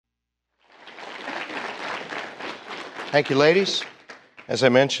Thank you, ladies. As I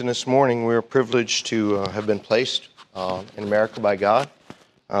mentioned this morning, we're privileged to have been placed in America by God.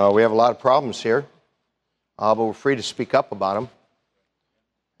 We have a lot of problems here, but we're free to speak up about them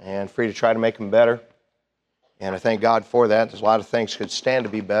and free to try to make them better. And I thank God for that. There's a lot of things could stand to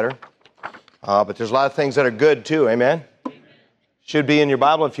be better, but there's a lot of things that are good too. Amen? Should be in your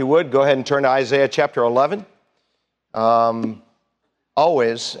Bible if you would. Go ahead and turn to Isaiah chapter 11.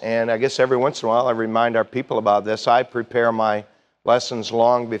 Always, and I guess every once in a while, I remind our people about this. I prepare my lessons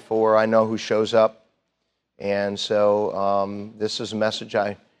long before I know who shows up. And so this is a message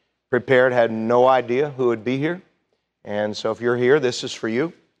I prepared, had no idea who would be here. And so if you're here, this is for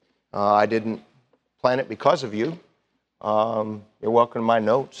you. I didn't plan it because of you. You're welcome to my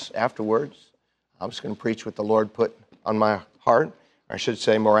notes afterwards. I'm just going to preach what the Lord put on my heart. I should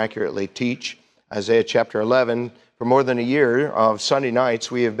say, more accurately, teach. Isaiah chapter 11. For more than a year of Sunday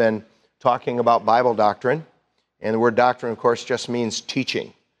nights, we have been talking about Bible doctrine. And the word doctrine, of course, just means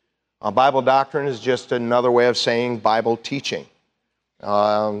teaching. Bible doctrine is just another way of saying Bible teaching.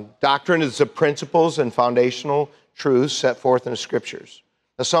 Doctrine is the principles and foundational truths set forth in the Scriptures.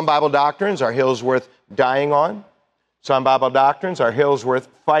 Now, some Bible doctrines are hills worth dying on. Some Bible doctrines are hills worth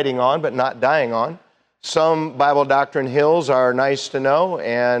fighting on, but not dying on. Some Bible doctrine hills are nice to know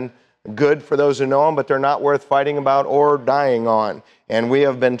and good for those who know them, but they're not worth fighting about or dying on. And we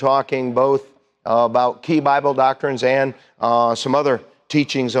have been talking both about key Bible doctrines and some other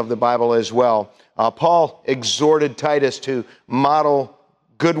teachings of the Bible as well. Paul exhorted Titus to model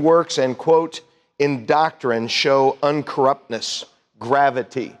good works and, quote, in doctrine show uncorruptness,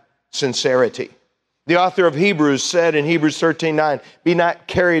 gravity, sincerity. The author of Hebrews said in Hebrews 13:9, be not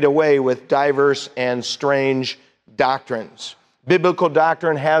carried away with diverse and strange doctrines. Biblical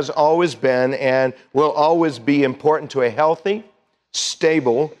doctrine has always been and will always be important to a healthy,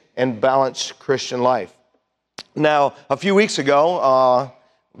 stable, and balanced Christian life. Now, a few weeks ago,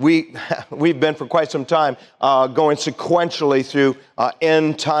 we've been for quite some time going sequentially through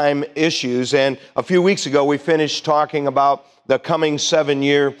end-time issues. And a few weeks ago, we finished talking about the coming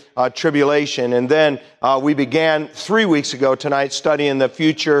 7-year tribulation. And then we began 3 weeks ago tonight studying the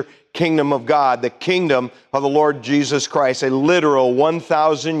future kingdom of God, the kingdom of the Lord Jesus Christ, a literal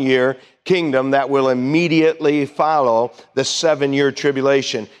 1,000-year kingdom that will immediately follow the 7-year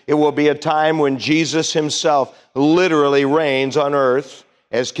tribulation. It will be a time when Jesus himself literally reigns on earth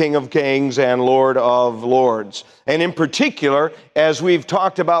as King of Kings and Lord of Lords. And in particular, as we've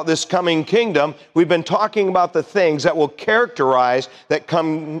talked about this coming kingdom, we've been talking about the things that will characterize that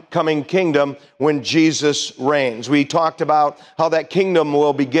coming kingdom when Jesus reigns. We talked about how that kingdom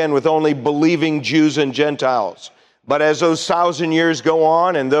will begin with only believing Jews and Gentiles. But as those 1,000 years go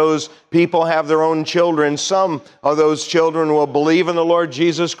on and those people have their own children, some of those children will believe in the Lord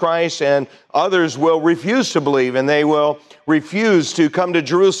Jesus Christ and others will refuse to believe, and they will refuse to come to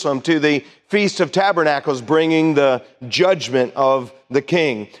Jerusalem to the Feast of Tabernacles, bringing the judgment of the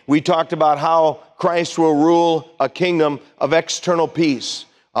King. We talked about how Christ will rule a kingdom of external peace.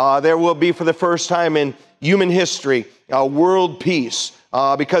 There will be, for the first time in human history, world peace.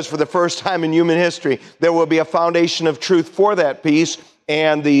 Because for the first time in human history, there will be a foundation of truth for that peace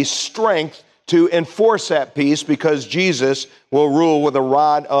and the strength to enforce that peace because Jesus will rule with a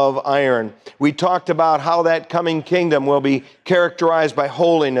rod of iron. We talked about how that coming kingdom will be characterized by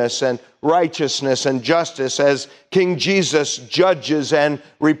holiness and righteousness and justice as King Jesus judges and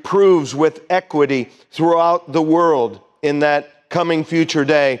reproves with equity throughout the world in that coming future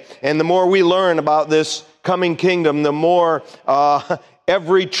day. And the more we learn about this coming kingdom, the more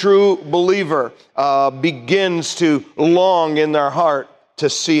every true believer begins to long in their heart to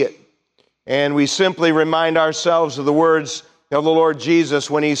see it. And we simply remind ourselves of the words of the Lord Jesus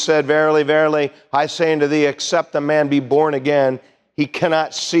when he said, verily, verily, I say unto thee, except a man be born again, he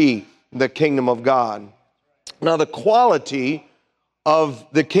cannot see the kingdom of God. Now, the quality of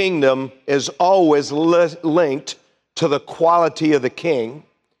the kingdom is always linked to the quality of the king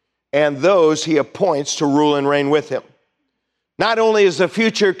and those he appoints to rule and reign with him. Not only is the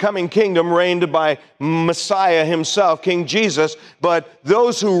future coming kingdom reigned by Messiah himself, King Jesus, but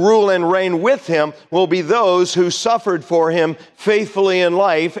those who rule and reign with him will be those who suffered for him faithfully in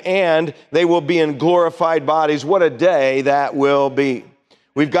life, and they will be in glorified bodies. What a day that will be.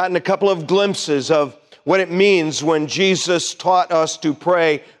 We've gotten a couple of glimpses of what it means when Jesus taught us to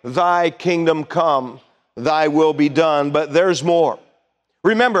pray, thy kingdom come, thy will be done, but there's more.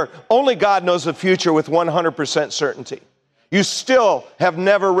 Remember, only God knows the future with 100% certainty. You still have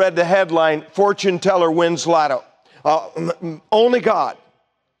never read the headline, fortune teller wins lotto. Only God.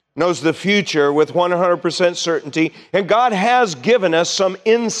 knows the future with 100% certainty, and God has given us some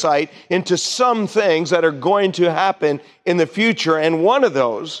insight into some things that are going to happen in the future, and one of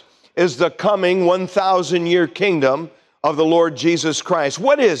those is the coming 1,000-year kingdom of the Lord Jesus Christ.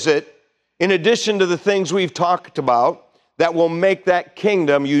 What is it, in addition to the things we've talked about, that will make that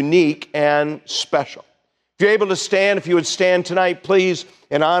kingdom unique and special? If you're able to stand, if you would stand tonight, please,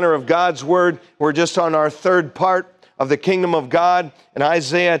 in honor of God's word. We're just on our third part of the kingdom of God. In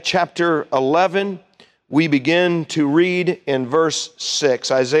Isaiah chapter 11, we begin to read in verse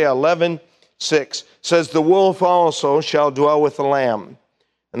 6. Isaiah 11:6 says, "The wolf also shall dwell with the lamb,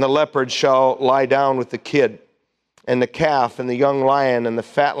 and the leopard shall lie down with the kid, and the calf and the young lion and the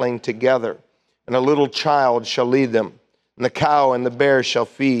fatling together, and a little child shall lead them, and the cow and the bear shall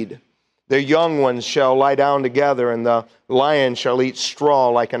feed. Their young ones shall lie down together, and the lion shall eat straw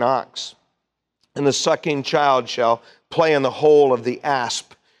like an ox. And the sucking child shall play in the hole of the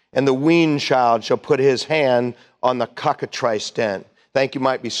asp, and the weaned child shall put his hand on the cockatrice den." Thank you,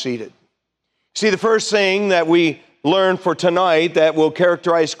 might be seated. See, the first thing that we learn for tonight that will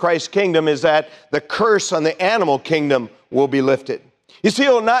characterize Christ's kingdom is that the curse on the animal kingdom will be lifted. You see,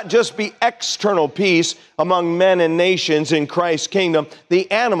 it will not just be external peace among men and nations in Christ's kingdom, the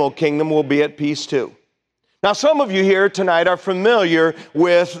animal kingdom will be at peace too. Now, some of you here tonight are familiar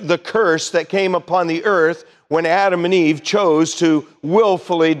with the curse that came upon the earth when Adam and Eve chose to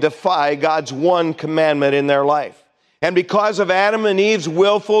willfully defy God's one commandment in their life. And because of Adam and Eve's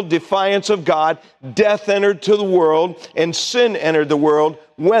willful defiance of God, death entered to the world and sin entered the world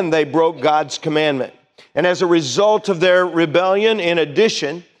when they broke God's commandment. And as a result of their rebellion, in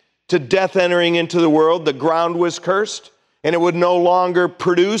addition to death entering into the world, the ground was cursed, and it would no longer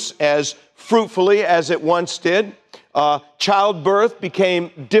produce as fruitfully as it once did. Childbirth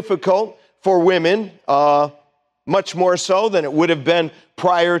became difficult for women, much more so than it would have been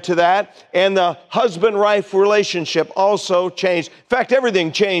prior to that. And the husband-wife relationship also changed. In fact,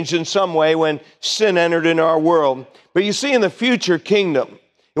 everything changed in some way when sin entered into our world. But you see, in the future kingdom,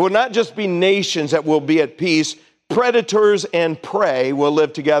 it will not just be nations that will be at peace. Predators and prey will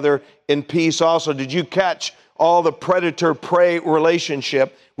live together in peace also. Did you catch all the predator-prey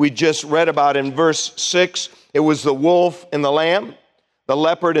relationship we just read about in verse 6? It was the wolf and the lamb, the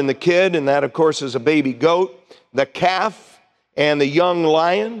leopard and the kid, and that, of course, is a baby goat, the calf and the young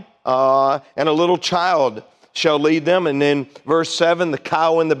lion, and a little child shall lead them. And then verse 7, the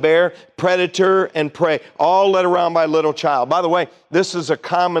cow and the bear, predator and prey, all led around by a little child. By the way, this is a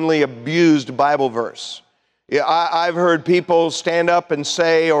commonly abused Bible verse. Yeah, I've heard people stand up and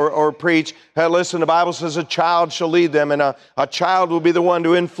say or preach, hey, listen, the Bible says a child shall lead them, and a child will be the one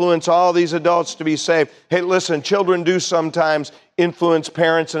to influence all these adults to be saved. Hey, listen, children do sometimes influence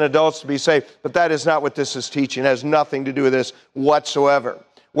parents and adults to be saved, but that is not what this is teaching. It has nothing to do with this whatsoever.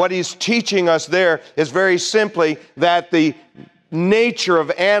 What he's teaching us there is very simply that the nature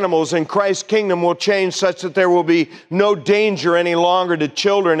of animals in Christ's kingdom will change such that there will be no danger any longer to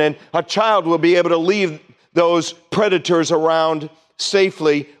children, and a child will be able to leave those predators around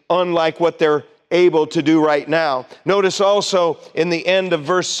safely, unlike what they're able to do right now. Notice also in the end of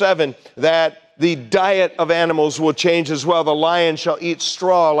verse 7 that the diet of animals will change as well. The lion shall eat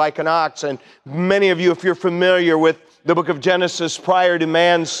straw like an ox. And many of you, if you're familiar with the book of Genesis, prior to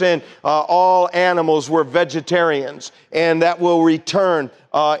man's sin, all animals were vegetarians, and that will return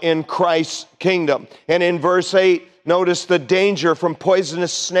in Christ's kingdom. And in verse 8, notice the danger from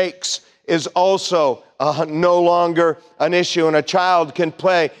poisonous snakes is also no longer an issue, and a child can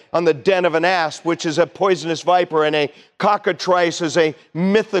play on the den of an asp, which is a poisonous viper, and a cockatrice is a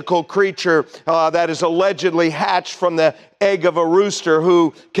mythical creature that is allegedly hatched from the egg of a rooster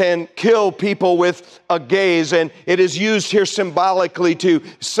who can kill people with a gaze. And it is used here symbolically to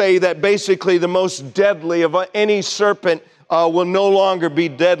say that basically the most deadly of any serpent will no longer be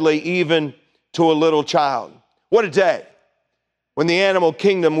deadly even to a little child. What a day when the animal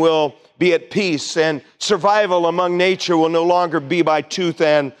kingdom will be at peace, and survival among nature will no longer be by tooth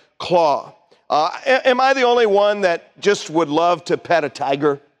and claw. Am I the only one that just would love to pet a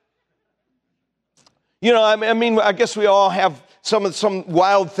tiger? You know, I mean, I guess we all have some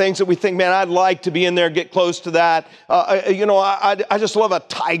wild things that we think, man, I'd like to be in there, get close to that. I just love a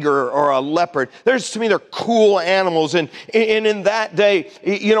tiger or a leopard. To me, they're cool animals. And in that day,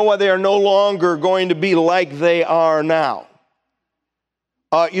 you know what? They are no longer going to be like they are now.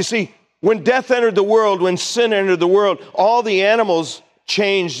 You see, when death entered the world, when sin entered the world, all the animals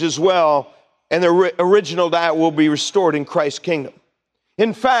changed as well, and the original diet will be restored in Christ's kingdom.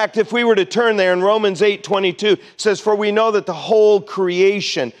 In fact, if we were to turn there in Romans 8:22, it says, "For we know that the whole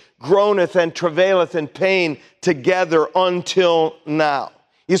creation groaneth and travaileth in pain together until now."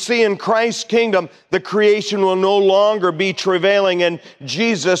 You see, in Christ's kingdom, the creation will no longer be travailing, and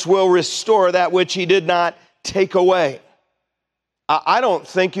Jesus will restore that which he did not take away. I don't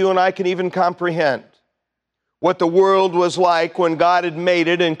think you and I can even comprehend what the world was like when God had made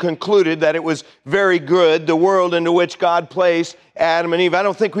it and concluded that it was very good, the world into which God placed Adam and Eve. I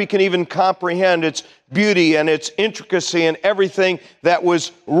don't think we can even comprehend its beauty and its intricacy and everything that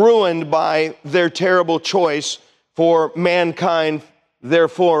was ruined by their terrible choice for mankind.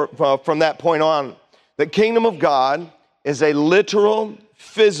 Therefore, from that point on, the kingdom of God is a literal,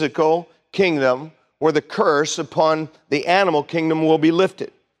 physical kingdom where the curse upon the animal kingdom will be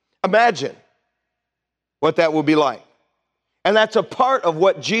lifted. Imagine what that will be like. And that's a part of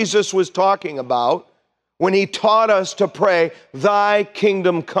what Jesus was talking about when he taught us to pray, "Thy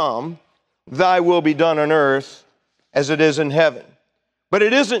kingdom come, thy will be done on earth as it is in heaven." But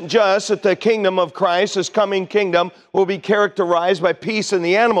it isn't just that the kingdom of Christ, his coming kingdom, will be characterized by peace in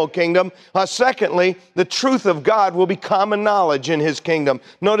the animal kingdom. Secondly, the truth of God will be common knowledge in his kingdom.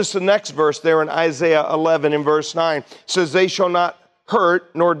 Notice the next verse there in Isaiah 11 in verse 9. It says, "They shall not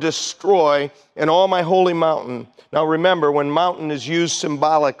hurt nor destroy in all my holy mountain." Now remember, when mountain is used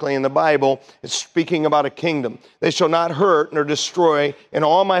symbolically in the Bible, it's speaking about a kingdom. "They shall not hurt nor destroy in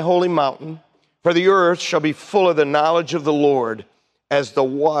all my holy mountain, for the earth shall be full of the knowledge of the Lord, as the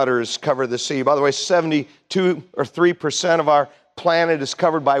waters cover the sea." By the way, 72 or 3% of our planet is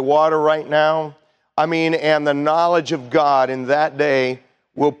covered by water right now. And the knowledge of God in that day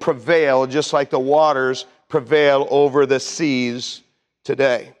will prevail just like the waters prevail over the seas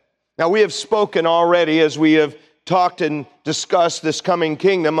today. Now, we have spoken already as we have talked and discussed this coming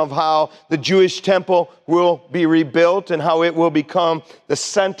kingdom of how the Jewish temple will be rebuilt and how it will become the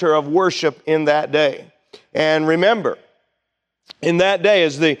center of worship in that day. And remember, in that day,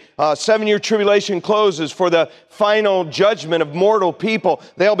 as the 7-year tribulation closes for the final judgment of mortal people,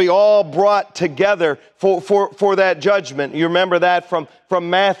 they'll be all brought together for that judgment. You remember that from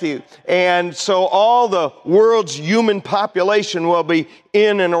Matthew. And so all the world's human population will be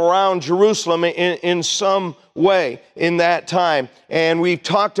in and around Jerusalem in some way in that time. And we've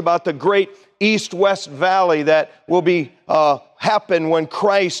talked about the great east-west valley that will be happen when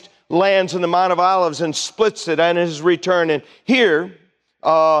Christ lands in the Mount of Olives and splits it on his return. And here,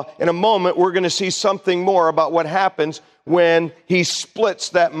 in a moment, we're going to see something more about what happens when he splits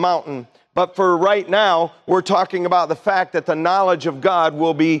that mountain. But for right now, we're talking about the fact that the knowledge of God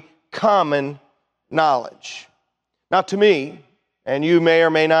will be common knowledge. Now, to me, and you may or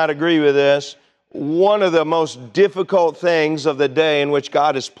may not agree with this, one of the most difficult things of the day in which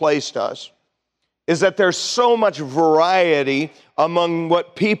God has placed us is that there's so much variety among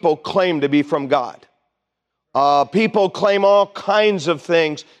what people claim to be from God. People claim all kinds of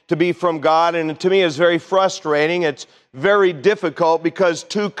things to be from God, and to me it's very frustrating. It's very difficult because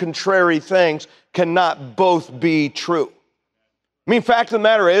two contrary things cannot both be true. Fact of the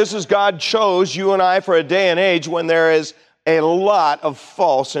matter is God chose you and I for a day and age when there is a lot of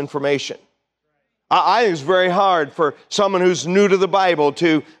false information. I think it's very hard for someone who's new to the Bible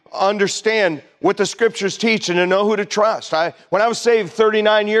to understand what the Scriptures teach and to know who to trust. When I was saved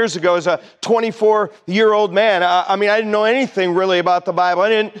 39 years ago as a 24-year-old man, I didn't know anything really about the Bible. I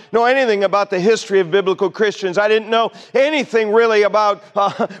didn't know anything about the history of biblical Christians. I didn't know anything really about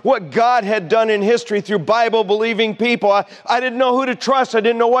what God had done in history through Bible-believing people. I didn't know who to trust. I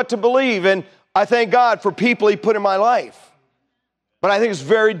didn't know what to believe. And I thank God for people He put in my life. But I think it's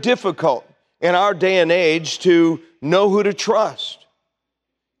very difficult in our day and age to know who to trust.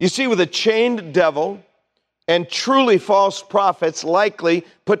 You see, with a chained devil and truly false prophets likely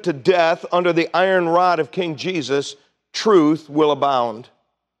put to death under the iron rod of King Jesus, truth will abound.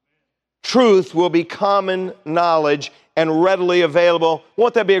 Truth will be common knowledge and readily available.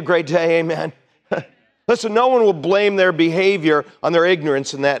 Won't that be a great day? Amen. Listen, no one will blame their behavior on their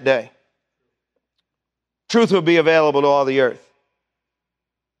ignorance in that day. Truth will be available to all the earth.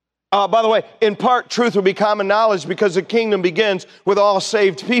 By the way, in part, truth will be common knowledge because the kingdom begins with all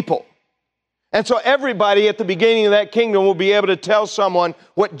saved people. And so everybody at the beginning of that kingdom will be able to tell someone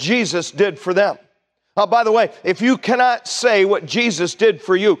what Jesus did for them. By the way, if you cannot say what Jesus did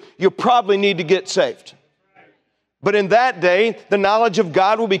for you, you probably need to get saved. But in that day, the knowledge of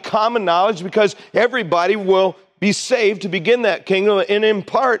God will be common knowledge because everybody will be saved to begin that kingdom. And in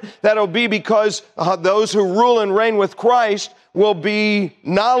part, that'll be because those who rule and reign with Christ will be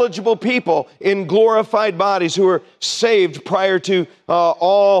knowledgeable people in glorified bodies who are saved prior to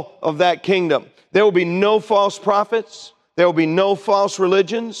all of that kingdom. There will be no false prophets. There will be no false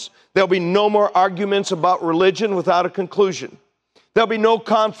religions. There will be no more arguments about religion without a conclusion. There will be no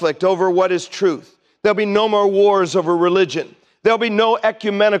conflict over what is truth. There will be no more wars over religion. There'll be no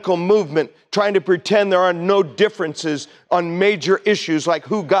ecumenical movement trying to pretend there are no differences on major issues like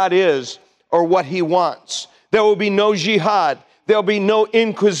who God is or what he wants. There will be no jihad. There'll be no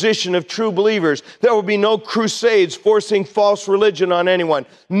inquisition of true believers. There will be no crusades forcing false religion on anyone.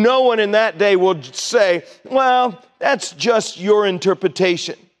 No one in that day will say, well, that's just your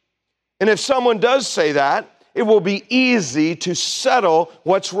interpretation. And if someone does say that, it will be easy to settle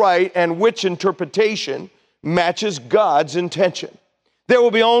what's right and which interpretation matches God's intention. There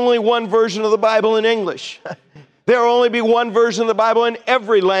will be only one version of the Bible in English. There will only be one version of the Bible in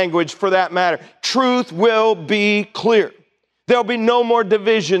every language for that matter. Truth will be clear. There'll be no more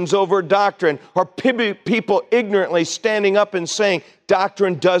divisions over doctrine or people ignorantly standing up and saying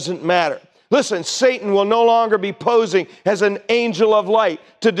doctrine doesn't matter. Listen, Satan will no longer be posing as an angel of light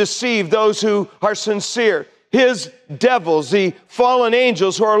to deceive those who are sincere. His devils, the fallen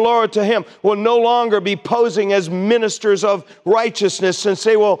angels who are loyal to him, will no longer be posing as ministers of righteousness, since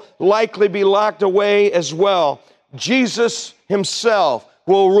they will likely be locked away as well. Jesus himself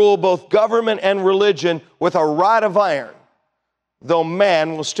will rule both government and religion with a rod of iron, though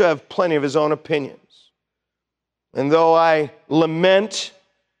man will still have plenty of his own opinions. And though I lament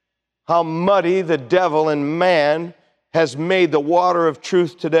how muddy the devil and man has made the water of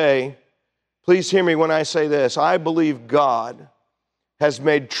truth today, please hear me when I say this. I believe God has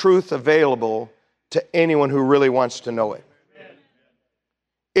made truth available to anyone who really wants to know it.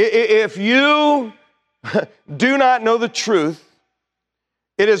 If you do not know the truth,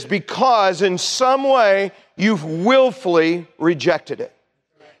 it is because in some way you've willfully rejected it.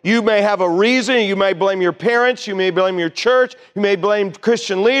 You may have a reason. You may blame your parents. You may blame your church. You may blame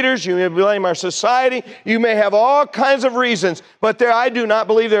Christian leaders. You may blame our society. You may have all kinds of reasons. But I do not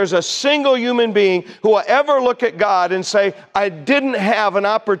believe there's a single human being who will ever look at God and say, I didn't have an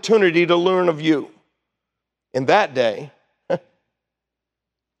opportunity to learn of you. In that day,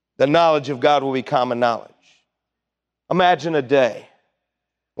 the knowledge of God will be common knowledge. Imagine a day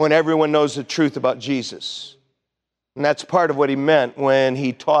when everyone knows the truth about Jesus. And that's part of what he meant when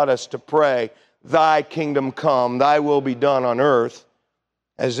he taught us to pray, thy kingdom come, thy will be done on earth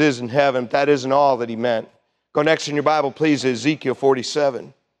as is in heaven. That isn't all that he meant. Go next in your Bible, please, to Ezekiel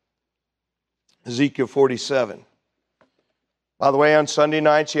 47. Ezekiel 47. By the way, on Sunday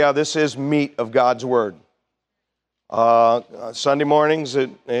nights, this is meat of God's Word. Sunday mornings,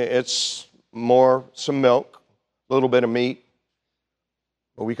 it's more some milk, a little bit of meat.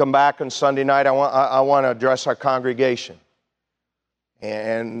 When we come back on Sunday night, I want to address our congregation.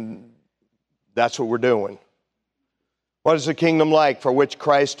 And that's what we're doing. What is the kingdom like for which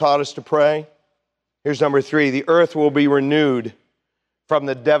Christ taught us to pray? Here's number 3. The earth will be renewed from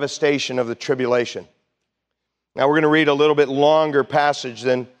the devastation of the tribulation. Now we're going to read a little bit longer passage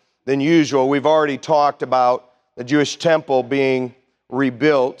than usual. We've already talked about the Jewish temple being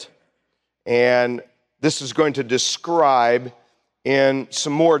rebuilt. And this is going to describe in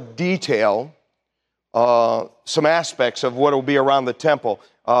some more detail some aspects of what will be around the temple.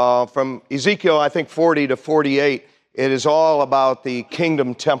 From Ezekiel, I think, 40 to 48, it is all about the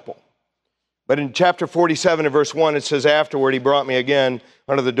kingdom temple. But in chapter 47 and verse 1, it says, afterward he brought me again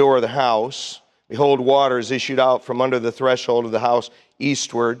under the door of the house. Behold, waters issued out from under the threshold of the house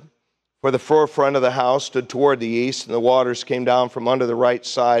eastward. For the forefront of the house stood toward the east, and the waters came down from under the right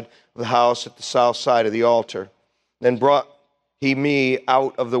side of the house at the south side of the altar. Then brought he me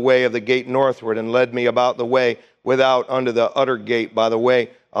out of the way of the gate northward, and led me about the way without unto the utter gate by the way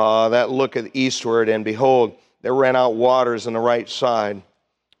that looketh eastward. And behold, there ran out waters on the right side.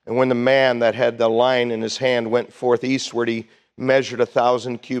 And when the man that had the line in his hand went forth eastward, he measured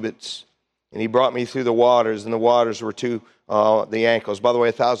 1,000 cubits. And he brought me through the waters, and the waters were to the ankles. By the way,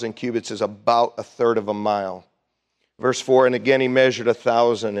 1,000 cubits is about a third of a mile. Verse 4, and again he measured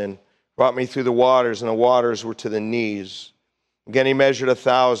 1,000 and brought me through the waters, and the waters were to the knees. Again he measured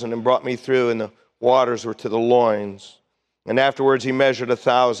 1,000 and brought me through, and the waters were to the loins. And afterwards he measured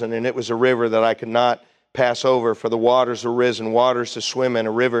 1,000, and it was a river that I could not pass over, for the waters were risen, waters to swim in,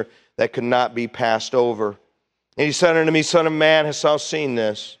 a river that could not be passed over. And he said unto me, Son of man, hast thou seen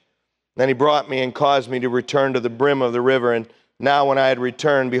this? Then he brought me and caused me to return to the brim of the river. And now when I had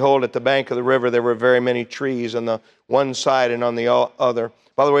returned, behold, at the bank of the river there were very many trees on the one side and on the other.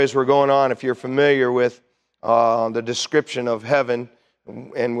 By the way, as we're going on, if you're familiar with the description of heaven,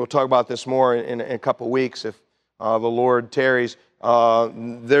 and we'll talk about this more in a couple of weeks if the Lord tarries,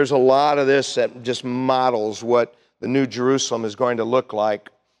 there's a lot of this that just models what the New Jerusalem is going to look like.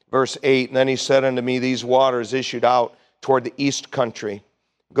 Verse 8, and then he said unto me, these waters issued out toward the east country.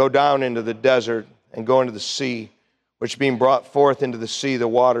 Go down into the desert and go into the sea, which being brought forth into the sea, the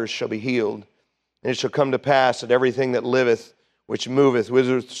waters shall be healed. And it shall come to pass that everything that liveth which moveth,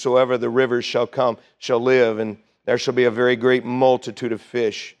 whithersoever the rivers shall come, shall live, and there shall be a very great multitude of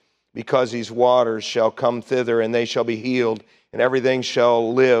fish, because these waters shall come thither, and they shall be healed, and everything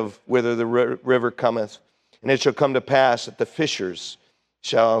shall live whither the river cometh. And it shall come to pass that the fishers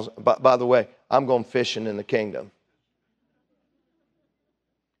shall, by the way, I'm going fishing in the kingdom.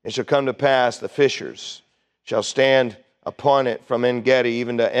 It shall come to pass the fishers shall stand upon it from En-gedi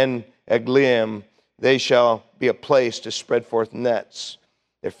even to En-eglaim. They shall be a place to spread forth nets.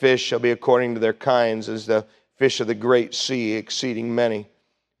 Their fish shall be according to their kinds, as the fish of the great sea, exceeding many.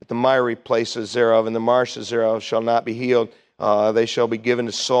 But the miry places thereof and the marshes thereof shall not be healed. They shall be given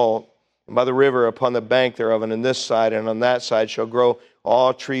to salt. And by the river upon the bank thereof, and on this side and on that side, shall grow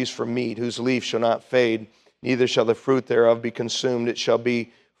all trees for meat, whose leaf shall not fade, neither shall the fruit thereof be consumed. It shall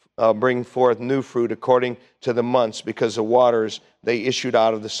be bring forth new fruit according to the months, because the waters they issued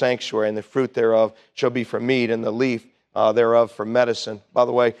out of the sanctuary, and the fruit thereof shall be for meat, and the leaf thereof for medicine. By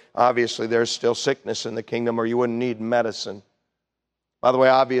the way, obviously there's still sickness in the kingdom, or you wouldn't need medicine. By the way,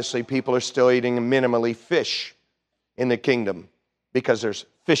 obviously people are still eating minimally fish in the kingdom, because there's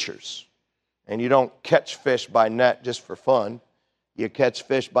fishers. And you don't catch fish by net just for fun. You catch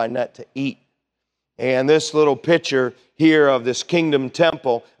fish by net to eat. And this little picture here of this kingdom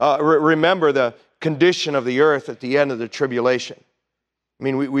temple, remember the condition of the earth at the end of the tribulation. I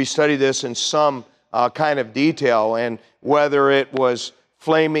mean, we study this in some kind of detail, and whether it was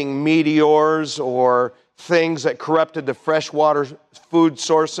flaming meteors or things that corrupted the freshwater food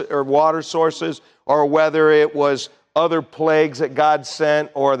sources or water sources, or whether it was other plagues that God sent,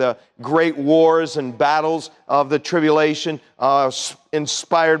 or the great wars and battles of the tribulation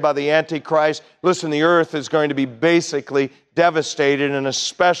inspired by the Antichrist. Listen, the earth is going to be basically devastated, and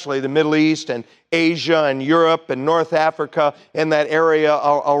especially the Middle East and Asia and Europe and North Africa, in that area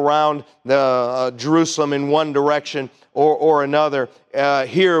around the Jerusalem in one direction or another.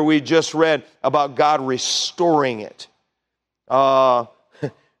 Here we just read about God restoring it from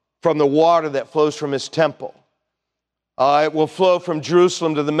the water that flows from His temple. It will flow from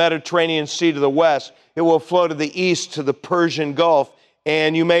Jerusalem to the Mediterranean Sea to the west. It will flow to the east to the Persian Gulf.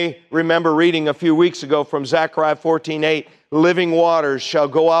 And you may remember reading a few weeks ago from Zechariah 14:8, living waters shall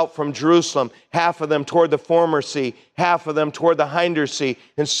go out from Jerusalem, half of them toward the former sea, half of them toward the hinder sea.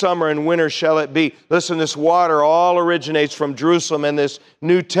 In summer and winter shall it be. Listen, this water all originates from Jerusalem and this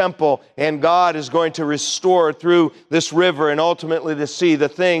new temple, and God is going to restore through this river and ultimately the sea the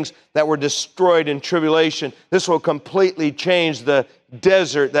things that were destroyed in tribulation. This will completely change the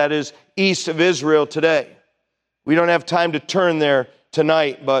desert that is east of Israel today. We don't have time to turn there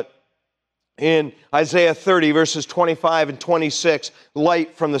tonight, but in Isaiah 30, verses 25 and 26,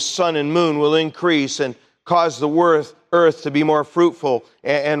 light from the sun and moon will increase and cause the earth to be more fruitful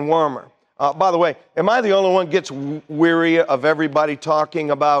and warmer. By the way, am I the only one who gets weary of everybody talking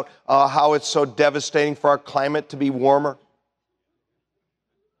about how it's so devastating for our climate to be warmer?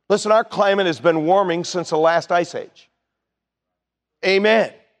 Listen, our climate has been warming since the last ice age.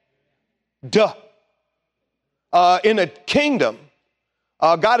 Amen. Duh. In a kingdom,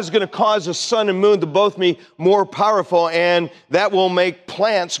 God is going to cause the sun and moon to both be more powerful, and that will make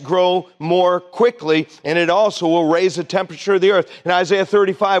plants grow more quickly, and it also will raise the temperature of the earth. In Isaiah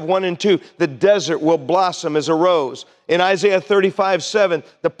 35, 1 and 2, the desert will blossom as a rose. In Isaiah 35, 7,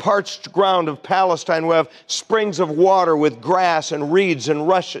 the parched ground of Palestine will have springs of water with grass and reeds and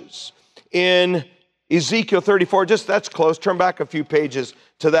rushes. In Ezekiel 34, that's close, turn back a few pages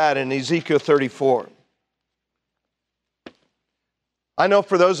to that in Ezekiel 34. I know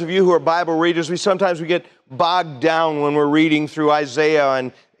for those of you who are Bible readers, we get bogged down when we're reading through Isaiah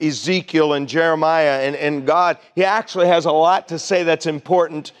and Ezekiel and Jeremiah, and God, He actually has a lot to say that's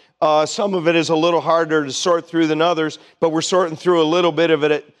important. Some of it is a little harder to sort through than others, but we're sorting through a little bit of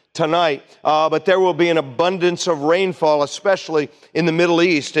it tonight. But there will be an abundance of rainfall, especially in the Middle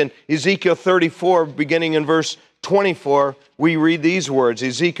East. In Ezekiel 34, beginning in verse 24, we read these words,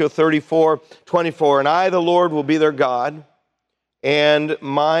 Ezekiel 34, 24, and I, the Lord, will be their God, and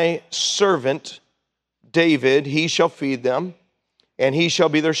my servant David, he shall feed them, and he shall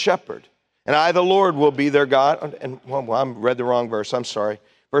be their shepherd. And I, the Lord, will be their God. And I read the wrong verse, I'm sorry.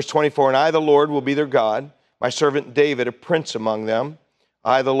 Verse 24, and I, the Lord, will be their God, my servant David, a prince among them.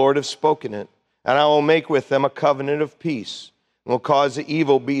 I, the Lord, have spoken it. And I will make with them a covenant of peace, and will cause the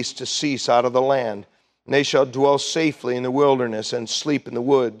evil beast to cease out of the land. And they shall dwell safely in the wilderness and sleep in the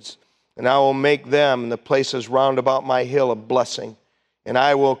woods. And I will make them and the places round about my hill a blessing. And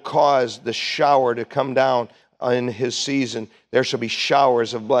I will cause the shower to come down in his season. There shall be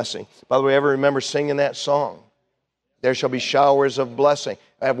showers of blessing. By the way, ever remember singing that song? There shall be showers of blessing.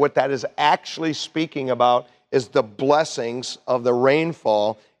 What that is actually speaking about is the blessings of the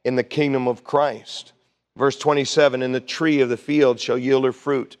rainfall in the kingdom of Christ. Verse 27, and the tree of the field shall yield her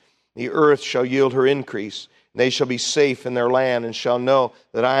fruit. The earth shall yield her increase. They shall be safe in their land and shall know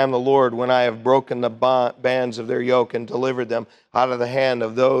that I am the Lord when I have broken the bands of their yoke and delivered them out of the hand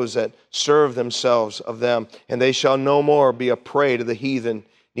of those that serve themselves of them. And they shall no more be a prey to the heathen,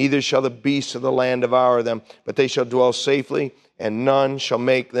 neither shall the beasts of the land devour them, but they shall dwell safely, and none shall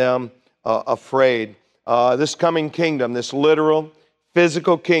make them afraid. This coming kingdom, this literal,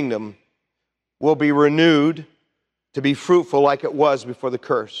 physical kingdom, will be renewed to be fruitful like it was before the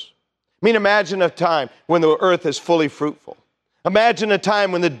curse. I mean, imagine a time when the earth is fully fruitful. Imagine a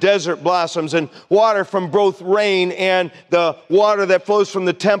time when the desert blossoms and water from both rain and the water that flows from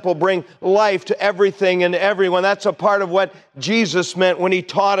the temple bring life to everything and everyone. That's a part of what Jesus meant when he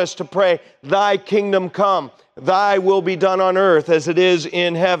taught us to pray, thy kingdom come, thy will be done on earth as it is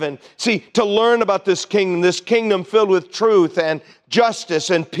in heaven. See, to learn about this kingdom filled with truth and justice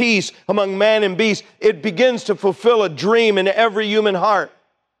and peace among man and beast, it begins to fulfill a dream in every human heart.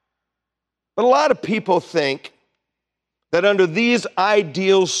 But a lot of people think that under these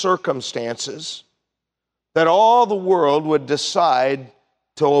ideal circumstances, that all the world would decide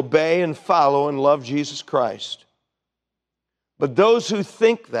to obey and follow and love Jesus Christ. But those who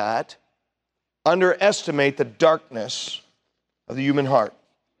think that underestimate the darkness of the human heart.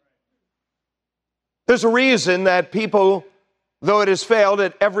 There's a reason that people, though it has failed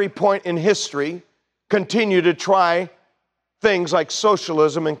at every point in history, continue to try things like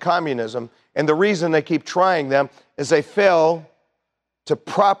socialism and communism. And the reason they keep trying them is they fail to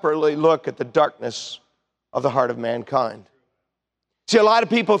properly look at the darkness of the heart of mankind. See, a lot of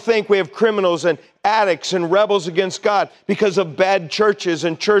people think we have criminals and addicts and rebels against God because of bad churches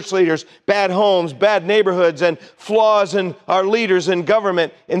and church leaders, bad homes, bad neighborhoods, and flaws in our leaders and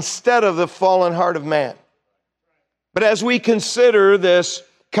government instead of the fallen heart of man. But as we consider this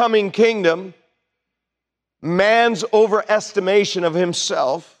coming kingdom, man's overestimation of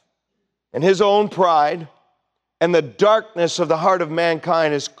himself and his own pride and the darkness of the heart of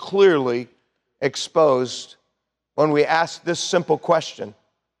mankind is clearly exposed when we ask this simple question: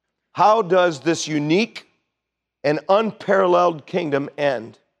 how does this unique and unparalleled kingdom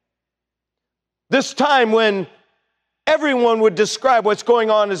end? This time when everyone would describe what's going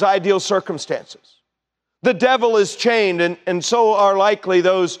on as ideal circumstances. The devil is chained, and so are likely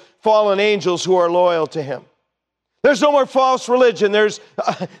those fallen angels who are loyal to him. There's no more false religion.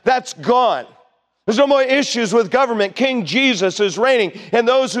 That's gone. There's no more issues with government. King Jesus is reigning, and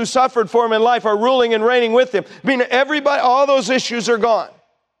those who suffered for him in life are ruling and reigning with him. I mean, all those issues are gone.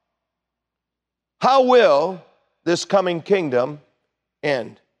 How will this coming kingdom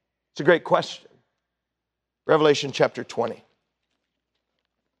end? It's a great question. Revelation chapter 20.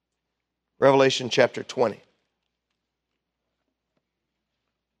 Revelation chapter 20.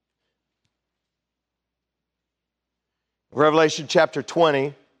 Revelation chapter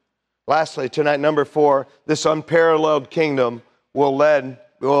 20. Lastly, tonight, number 4, this unparalleled kingdom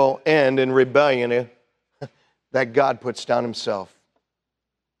will end in rebellion that God puts down himself.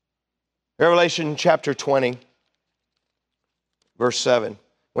 Revelation chapter 20, verse 7.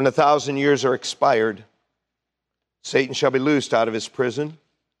 When 1,000 years are expired, Satan shall be loosed out of his prison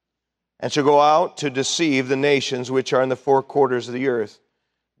and shall go out to deceive the nations which are in the four quarters of the earth,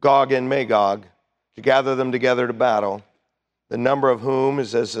 Gog and Magog, to gather them together to battle, the number of whom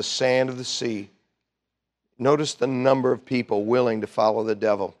is as the sand of the sea. Notice the number of people willing to follow the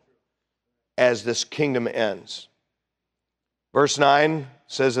devil as this kingdom ends. Verse 9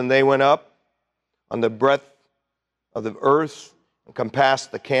 says, and they went up on the breadth of the earth and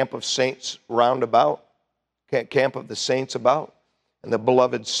compassed the camp of saints round about, camp of the saints about, and the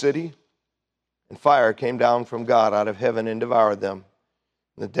beloved city. And fire came down from God out of heaven and devoured them.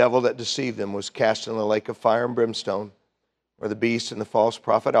 And the devil that deceived them was cast in the lake of fire and brimstone, where the beast and the false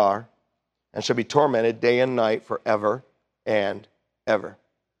prophet are, and shall be tormented day and night forever and ever.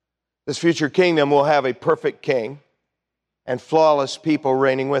 This future kingdom will have a perfect king and flawless people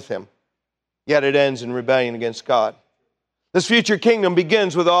reigning with him, yet it ends in rebellion against God. This future kingdom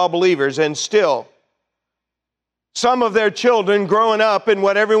begins with all believers, and still some of their children growing up in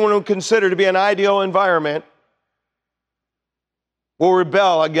what everyone would consider to be an ideal environment will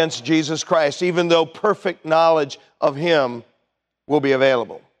rebel against Jesus Christ, even though perfect knowledge of him will be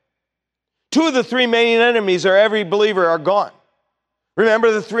available. 2 of the 3 main enemies of every believer are gone.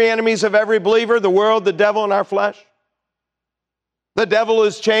 Remember the 3 enemies of every believer: the world, the devil, and our flesh? The devil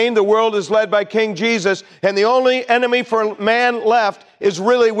is chained, the world is led by King Jesus, and the only enemy for man left is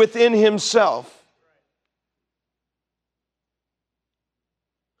really within himself.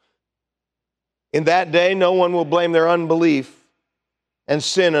 In that day, no one will blame their unbelief and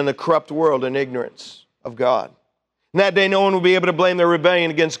sin in a corrupt world and ignorance of God. In that day, no one will be able to blame their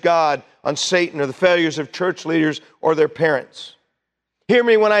rebellion against God on Satan or the failures of church leaders or their parents. Hear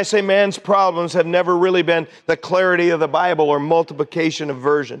me when I say man's problems have never really been the clarity of the Bible or multiplication of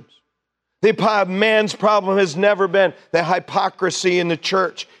versions. Man's problem has never been the hypocrisy in the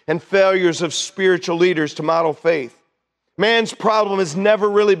church and failures of spiritual leaders to model faith. Man's problem has never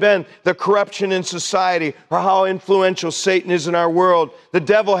really been the corruption in society or how influential Satan is in our world. The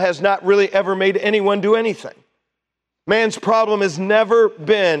devil has not really ever made anyone do anything. Man's problem has never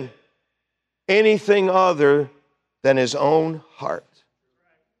been anything other than his own heart.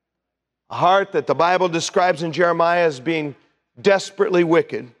 A heart that the Bible describes in Jeremiah as being desperately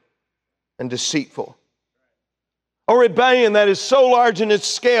wicked and deceitful. A rebellion that is so large in its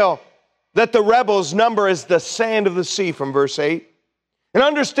scale that the rebels number as the sand of the sea, from verse 8. And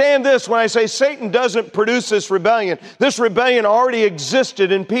understand this, when I say Satan doesn't produce this rebellion already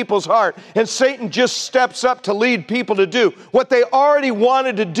existed in people's heart, and Satan just steps up to lead people to do what they already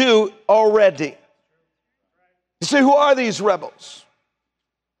wanted to do already. You say, who are these rebels?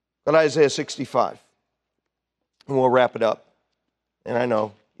 Got Isaiah 65. And we'll wrap it up. And I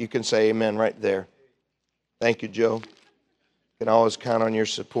know you can say amen right there. Thank you, Joe. You can always count on your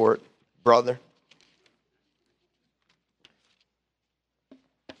support, brother.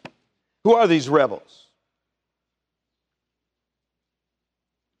 Who are these rebels?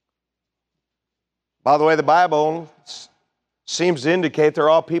 By the way, the Bible seems to indicate they're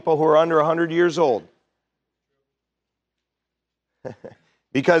all people who are under 100 years old.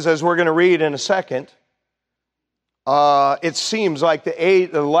 Because as we're going to read in a second, it seems like the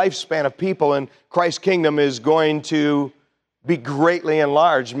lifespan of people in Christ's kingdom is going to be greatly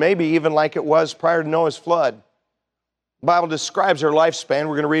enlarged, maybe even like it was prior to Noah's flood. The Bible describes their lifespan,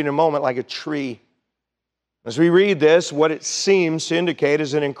 we're going to read in a moment, like a tree. As we read this, what it seems to indicate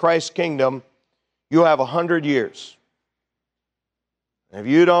is that in Christ's kingdom, you have 100 years. And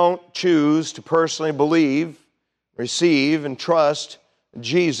if you don't choose to personally believe, receive, and trust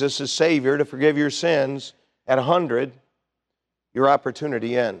Jesus as Savior to forgive your sins at 100, your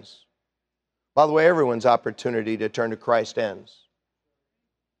opportunity ends. By the way, everyone's opportunity to turn to Christ ends.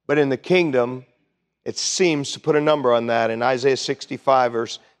 But in the kingdom, it seems to put a number on that. In Isaiah 65,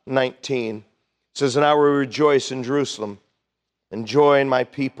 verse 19, it says, "And I will rejoice in Jerusalem, and joy in my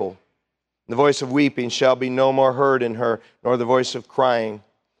people. The voice of weeping shall be no more heard in her, nor the voice of crying.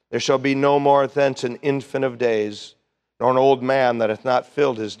 There shall be no more thence an infant of days, nor an old man that hath not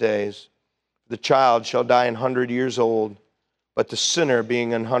filled his days. The child shall die 100 years old, but the sinner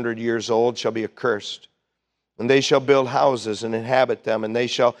being 100 years old shall be accursed. And they shall build houses and inhabit them, and they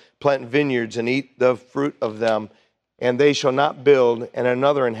shall plant vineyards and eat the fruit of them. And they shall not build and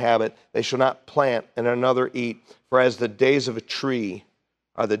another inhabit, they shall not plant and another eat. For as the days of a tree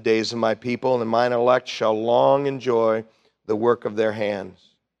are the days of my people, and mine elect shall long enjoy the work of their hands."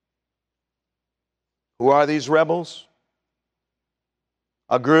 Who are these rebels?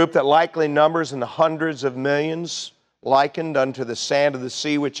 A group that likely numbers in the hundreds of millions, likened unto the sand of the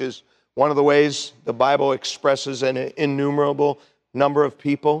sea, which is one of the ways the Bible expresses an innumerable number of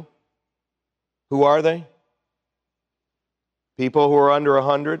people. Who are they? People who are under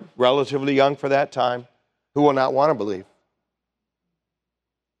 100, relatively young for that time, who will not want to believe.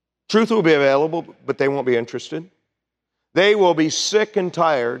 Truth will be available, but they won't be interested. They will be sick and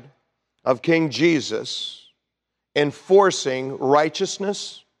tired of King Jesus enforcing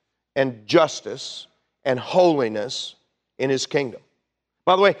righteousness and justice and holiness in his kingdom.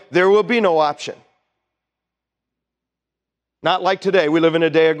 By the way, there will be no option. Not like today. We live in a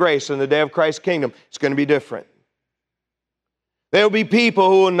day of grace, and the day of Christ's kingdom, it's going to be different. There will be people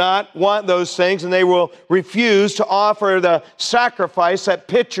who will not want those things, and they will refuse to offer the sacrifice that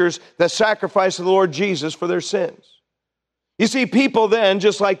pictures the sacrifice of the Lord Jesus for their sins. You see, people then,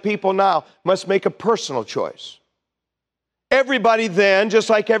 just like people now, must make a personal choice. Everybody then, just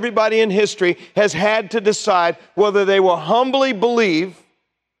like everybody in history, has had to decide whether they will humbly believe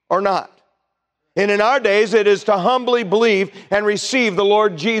or not. And in our days, it is to humbly believe and receive the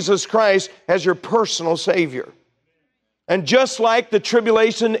Lord Jesus Christ as your personal Savior. And just like the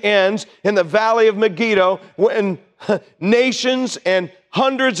tribulation ends in the valley of Megiddo, when nations and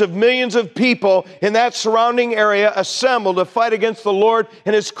hundreds of millions of people in that surrounding area assemble to fight against the Lord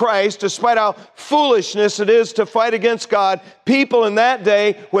and His Christ, despite how foolishness it is to fight against God, people in that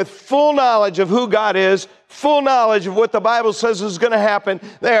day with full knowledge of who God is, full knowledge of what the Bible says is going to happen,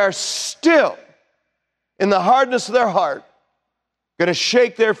 they are still, in the hardness of their heart, going to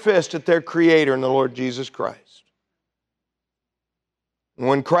shake their fist at their Creator and the Lord Jesus Christ. And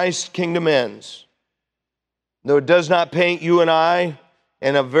when Christ's kingdom ends, though it does not paint you and I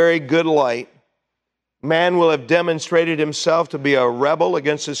in a very good light, man will have demonstrated himself to be a rebel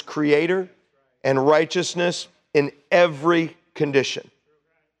against his Creator and righteousness in every condition.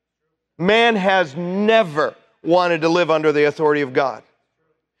 Man has never wanted to live under the authority of God.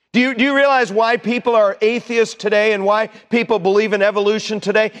 Do you realize why people are atheists today and why people believe in evolution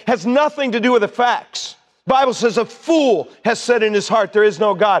today? It has nothing to do with the facts. The Bible says a fool has said in his heart there is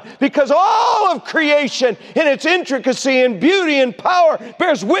no God, because all of creation in its intricacy and beauty and power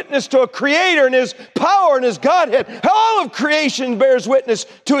bears witness to a Creator and His power and His Godhead. All of creation bears witness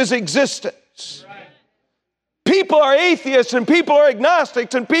to His existence. People are atheists and people are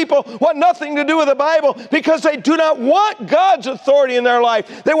agnostics and people want nothing to do with the Bible because they do not want God's authority in their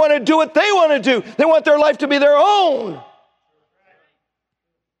life. They want to do what they want to do. They want their life to be their own.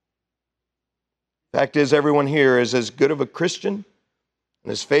 Fact is, everyone here is as good of a Christian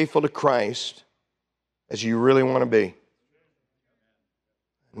and as faithful to Christ as you really want to be.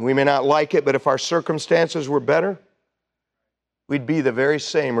 And we may not like it, but if our circumstances were better, we'd be the very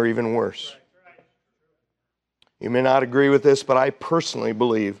same or even worse. You may not agree with this, but I personally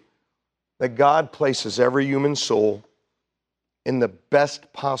believe that God places every human soul in the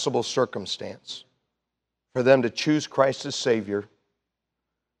best possible circumstance for them to choose Christ as Savior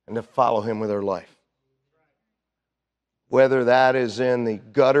and to follow Him with their life. Whether that is in the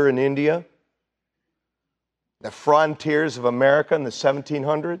gutter in India, the frontiers of America in the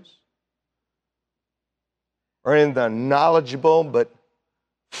 1700s, or in the knowledgeable but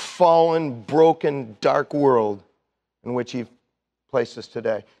fallen, broken, dark world in which He placed us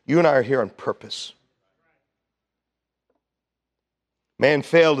today. You and I are here on purpose. Man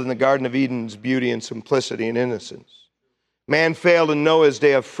failed in the Garden of Eden's beauty and simplicity and innocence. Man failed in Noah's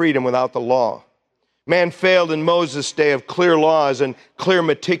day of freedom without the law. Man failed in Moses' day of clear laws and clear,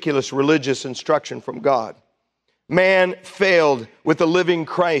 meticulous religious instruction from God. Man failed with the living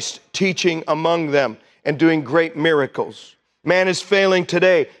Christ teaching among them and doing great miracles. Man is failing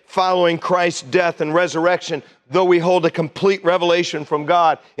today following Christ's death and resurrection, though we hold a complete revelation from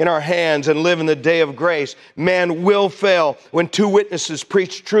God in our hands and live in the day of grace. Man will fail when two witnesses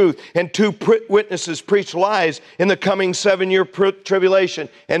preach truth and two witnesses preach lies in the coming 7-year tribulation.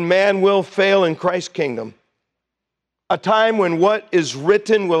 And man will fail in Christ's kingdom. A time when what is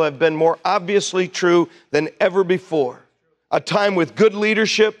written will have been more obviously true than ever before. A time with good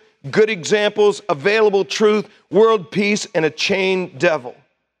leadership, good examples, available truth, world peace, and a chained devil.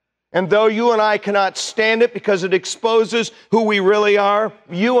 And though you and I cannot stand it because it exposes who we really are,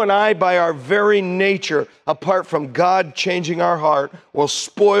 you and I, by our very nature, apart from God changing our heart, will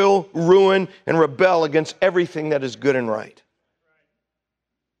spoil, ruin, and rebel against everything that is good and right.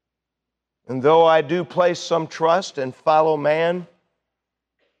 And though I do place some trust and follow man,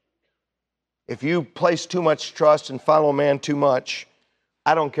 if you place too much trust and follow man too much,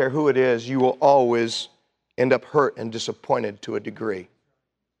 I don't care who it is, you will always end up hurt and disappointed to a degree.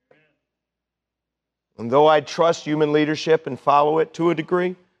 And though I trust human leadership and follow it to a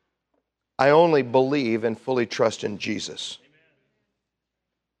degree, I only believe and fully trust in Jesus.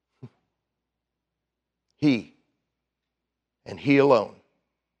 He, and He alone,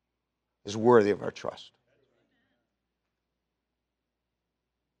 is worthy of our trust.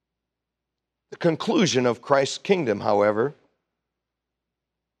 The conclusion of Christ's kingdom, however,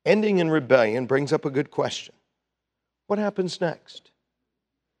 ending in rebellion, brings up a good question. What happens next?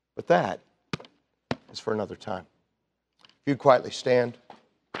 But that is for another time. If you'd quietly stand.